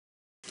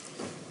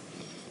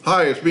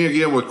Hi, it's me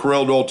again with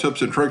Corel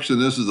Tips and Tricks, and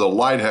this is a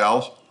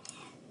lighthouse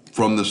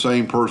from the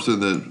same person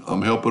that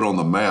I'm helping on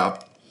the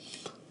map.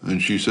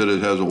 And she said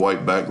it has a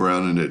white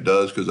background, and it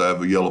does because I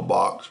have a yellow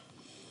box,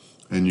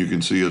 and you can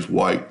see it's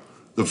white.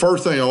 The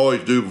first thing I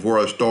always do before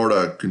I start,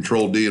 I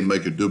Control D and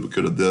make a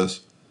duplicate of this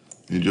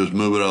and just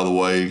move it out of the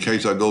way in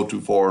case I go too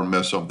far and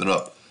mess something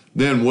up.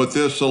 Then with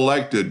this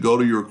selected, go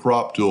to your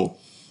crop tool.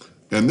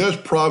 And this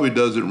probably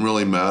doesn't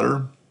really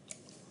matter,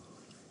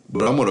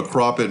 but I'm going to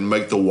crop it and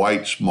make the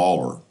white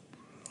smaller.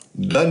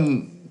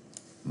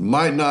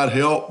 Might not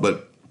help,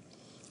 but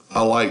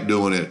I like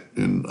doing it,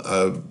 and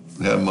I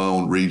have my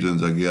own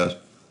reasons, I guess.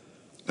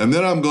 And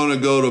then I'm going to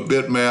go to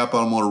bitmap.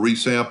 I'm going to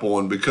resample,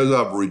 and because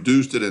I've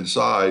reduced it in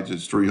size,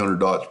 it's 300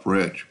 dots per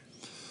inch.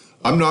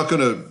 I'm not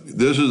going to,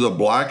 this is a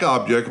black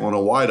object on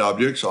a white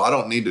object, so I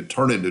don't need to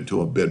turn it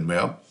into a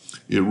bitmap.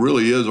 It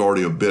really is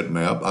already a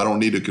bitmap. I don't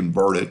need to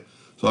convert it.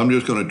 So I'm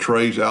just going to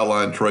trace,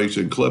 outline, trace,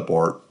 and clip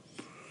art.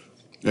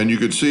 And you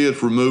can see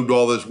it's removed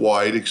all this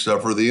white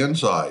except for the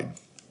inside.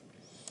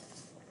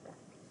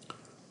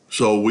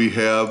 So we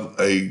have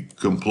a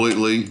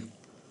completely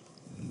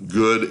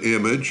good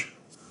image.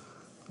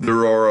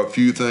 There are a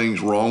few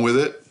things wrong with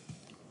it.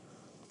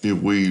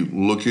 If we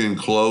look in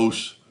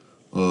close,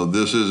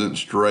 this isn't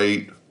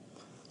straight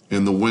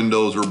and the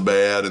windows are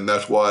bad, and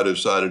that's why I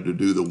decided to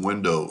do the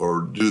window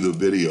or do the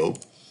video.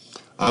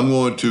 I'm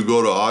going to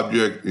go to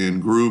Object and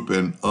Group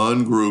and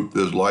ungroup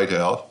this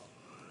lighthouse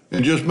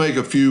and just make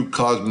a few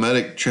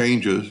cosmetic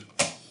changes.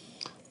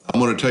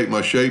 I'm going to take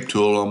my shape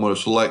tool, I'm going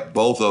to select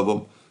both of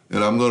them,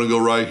 and I'm going to go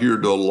right here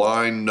to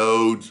align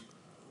nodes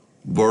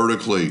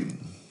vertically.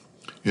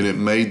 And it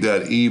made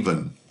that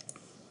even.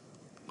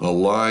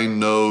 Align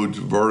nodes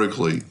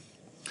vertically.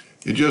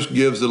 It just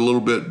gives it a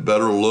little bit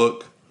better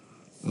look.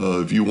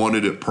 If you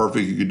wanted it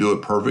perfect, you could do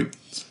it perfect.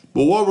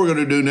 But what we're going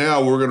to do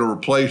now, we're going to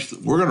replace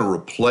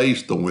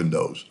the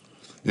windows.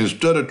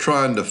 Instead of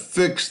trying to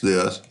fix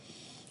this,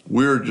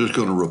 we're just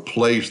going to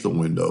replace the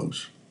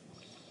windows.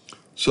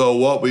 So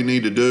what we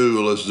need to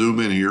do, let's zoom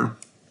in here.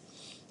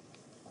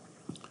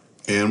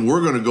 And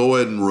we're going to go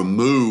ahead and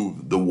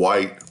remove the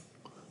white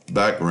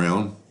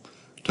background.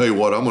 Tell you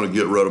what, I'm going to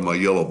get rid of my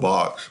yellow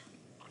box.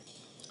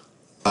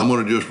 I'm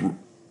going to just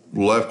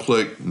left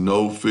click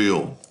no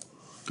fill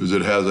because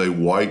it has a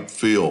white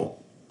fill.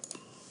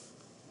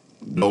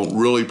 Don't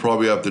really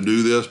probably have to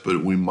do this, but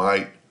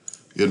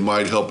it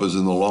might help us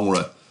in the long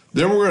run.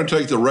 Then we're going to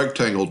take the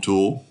rectangle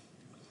tool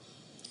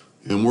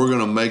and we're going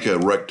to make a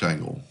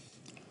rectangle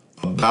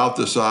about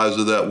the size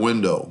of that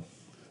window.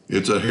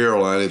 It's a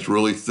hairline, it's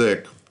really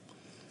thick.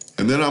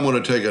 And then I'm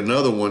going to take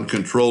another one,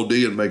 Control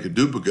D, and make a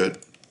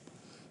duplicate.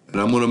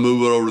 And I'm going to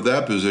move it over to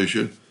that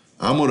position.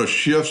 I'm going to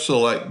shift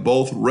select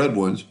both red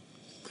ones.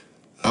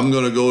 I'm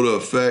going to go to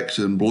Effects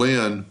and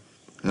Blend,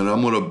 and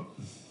I'm going to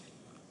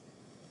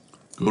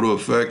go to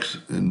Effects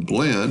and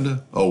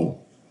Blend. Oh,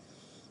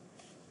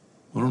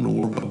 I don't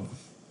know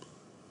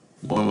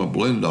why my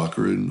blend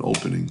docker isn't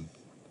opening.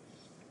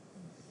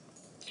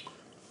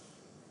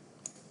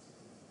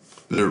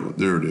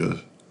 There it is.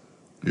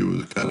 It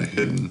was kind of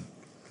hidden.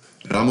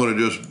 And I'm going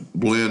to just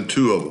blend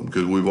two of them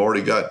because we've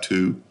already got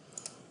two.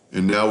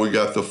 And now we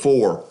got the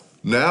four.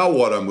 Now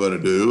what I'm going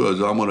to do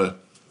is I'm going to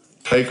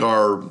take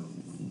our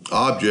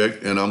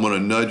object and I'm going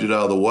to nudge it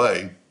out of the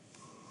way.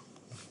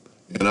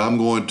 And I'm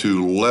going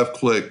to left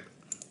click,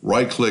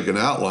 right click and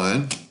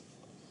outline.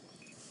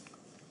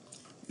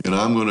 And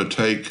I'm going to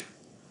take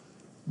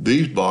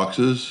these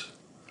boxes,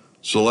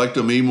 select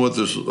them even with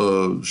this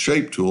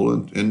shape tool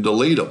and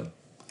delete them.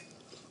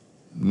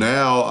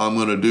 Now I'm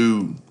going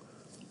to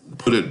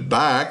put it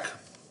back,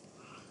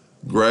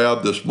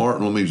 grab the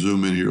let me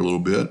zoom in here a little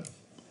bit.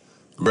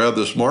 Grab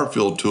the Smart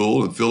Fill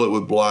tool and fill it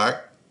with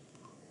black.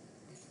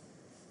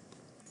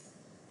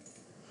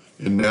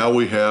 And now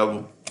we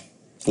have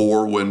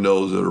four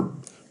windows that are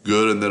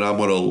good, and then I'm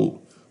going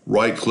to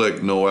right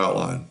click, no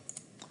outline.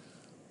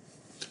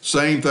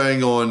 Same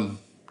thing on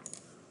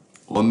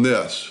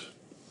this.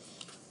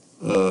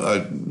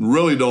 I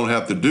really don't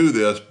have to do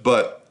this,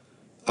 but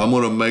I'm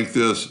going to make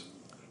this,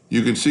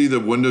 you can see the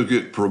windows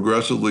get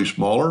progressively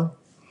smaller.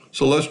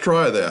 So let's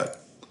try that.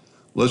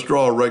 Let's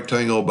draw a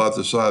rectangle about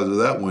the size of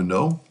that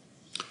window.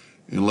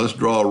 And let's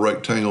draw a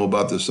rectangle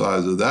about the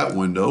size of that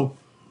window.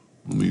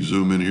 Let me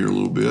zoom in here a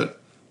little bit,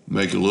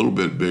 make it a little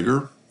bit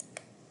bigger.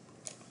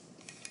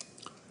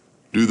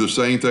 Do the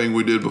same thing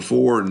we did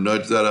before and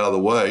nudge that out of the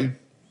way.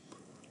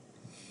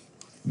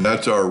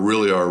 That's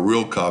really our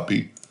real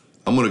copy.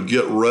 I'm going to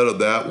get rid of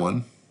that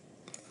one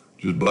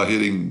just by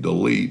hitting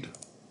delete.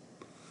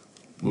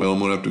 Well, I'm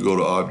going to have to go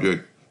to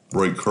Object,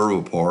 Break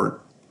Curve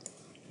Apart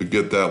to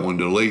get that one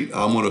delete.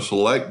 I'm going to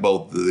select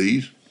both of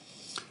these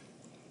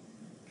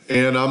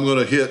and I'm going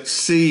to hit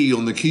C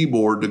on the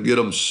keyboard to get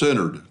them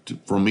centered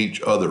from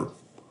each other.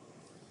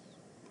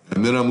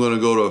 And then I'm going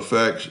to go to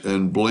Effects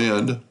and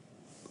Blend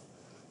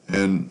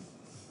and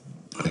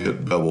I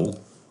hit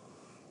bevel.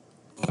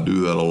 I do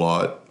that a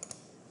lot.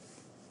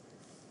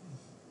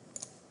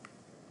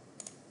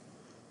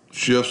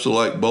 Shift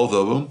select both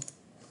of them,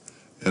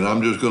 and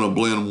I'm just going to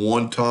blend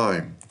one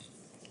time.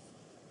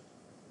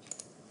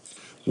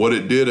 What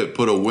it did, it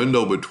put a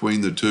window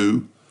between the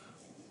two,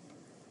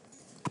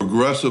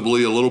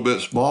 progressively a little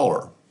bit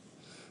smaller.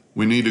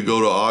 We need to go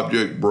to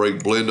Object,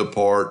 Break, Blend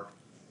Apart,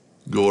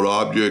 go to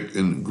Object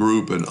and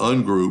Group and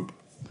Ungroup.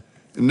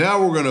 And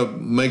now we're going to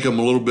make them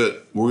a little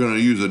bit, we're going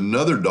to use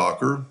another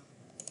Docker.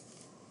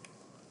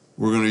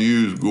 We're going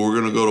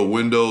to go to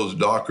Windows,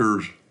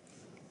 Dockers,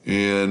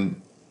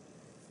 and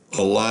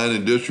Align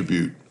and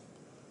Distribute.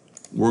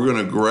 We're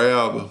going to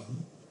grab,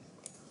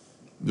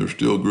 they're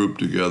still grouped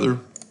together.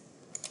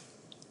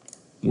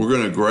 We're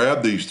going to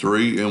grab these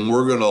three and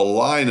we're going to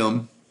align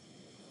them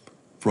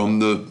from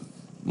the,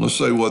 let's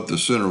say what the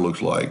center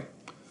looks like.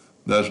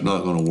 That's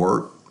not going to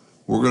work.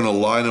 We're going to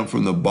line them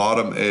from the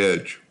bottom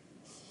edge.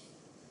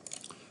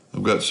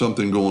 I've got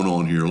something going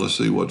on here. Let's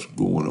see what's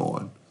going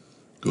on.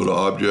 Go to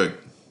Object.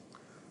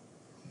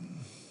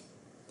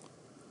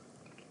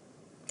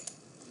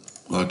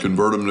 I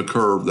convert them to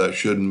curve. That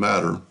shouldn't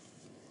matter.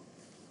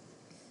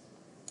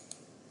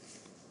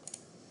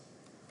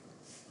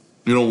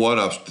 You know what?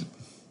 I've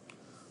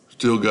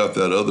still got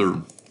that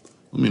other.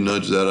 Let me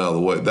nudge that out of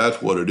the way.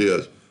 That's what it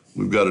is.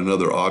 We've got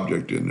another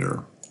object in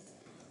there.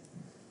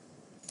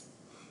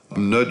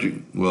 I'm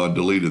nudging. Well, I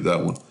deleted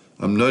that one.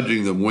 I'm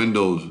nudging the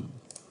windows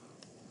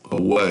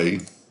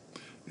away,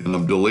 and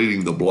I'm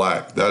deleting the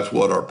black. That's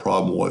what our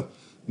problem was.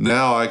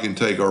 Now I can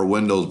take our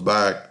windows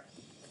back,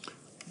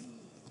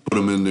 put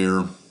them in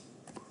there,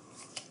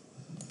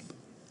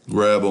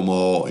 grab them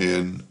all,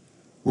 and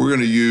we're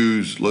going to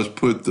use, let's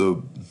put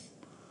the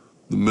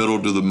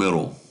middle to the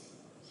middle.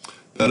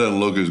 That doesn't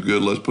look as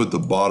good. Let's put the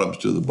bottoms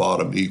to the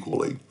bottom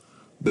equally.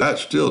 That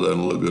still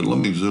doesn't look good. Let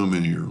me zoom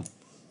in here.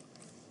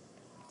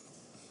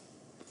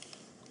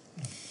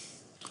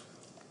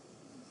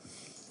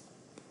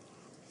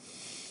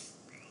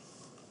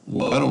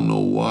 Well, I don't know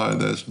why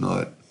that's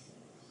not.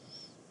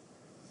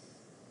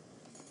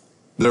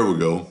 There we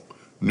go.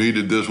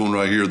 Needed this one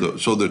right here,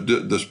 so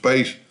the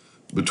space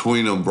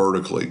between them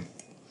vertically.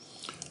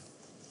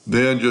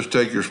 Then just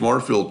take your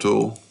Smart Fill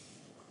tool.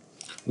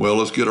 Well,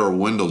 let's get our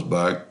windows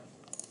back.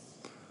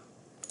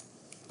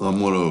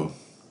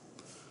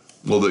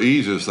 Well, the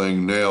easiest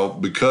thing now,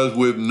 because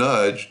we've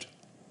nudged,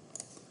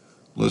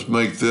 let's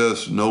make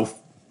this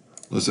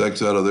let's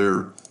X out of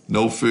there,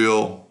 no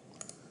fill,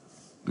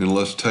 and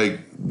let's take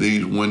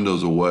these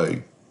windows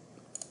away.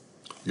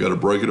 You got to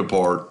break it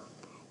apart.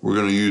 We're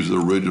going to use the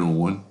original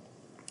one.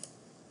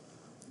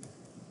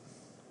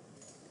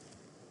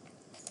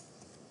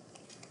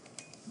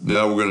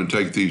 Now we're going to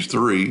take these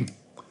three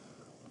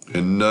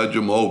and nudge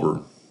them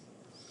over.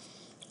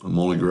 I'm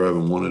only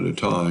grabbing one at a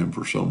time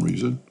for some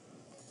reason.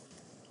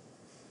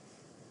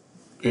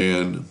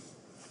 And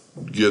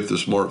get the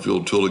Smart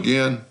Fill tool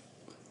again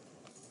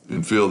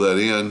and fill that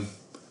in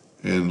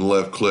and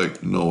left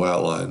click, no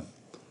outline.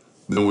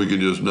 Then we can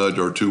just nudge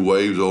our two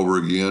waves over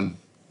again.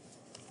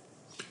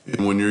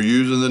 And when you're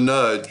using the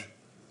nudge,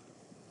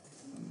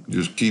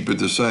 just keep it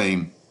the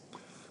same.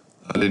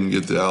 I didn't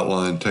get the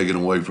outline taken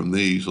away from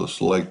these. Let's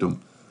select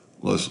them.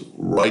 Let's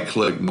right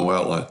click, no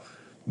outline.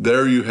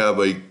 There you have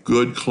a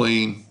good,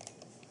 clean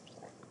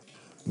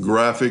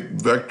graphic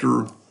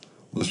vector.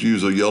 Let's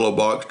use a yellow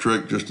box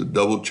trick just to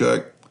double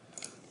check.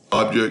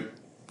 Object,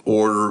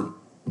 order,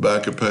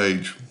 back a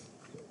page.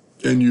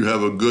 And you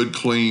have a good,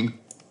 clean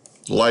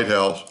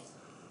lighthouse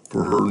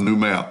for her new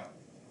map.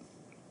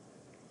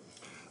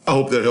 I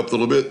hope that helped a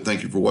little bit.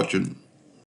 Thank you for watching.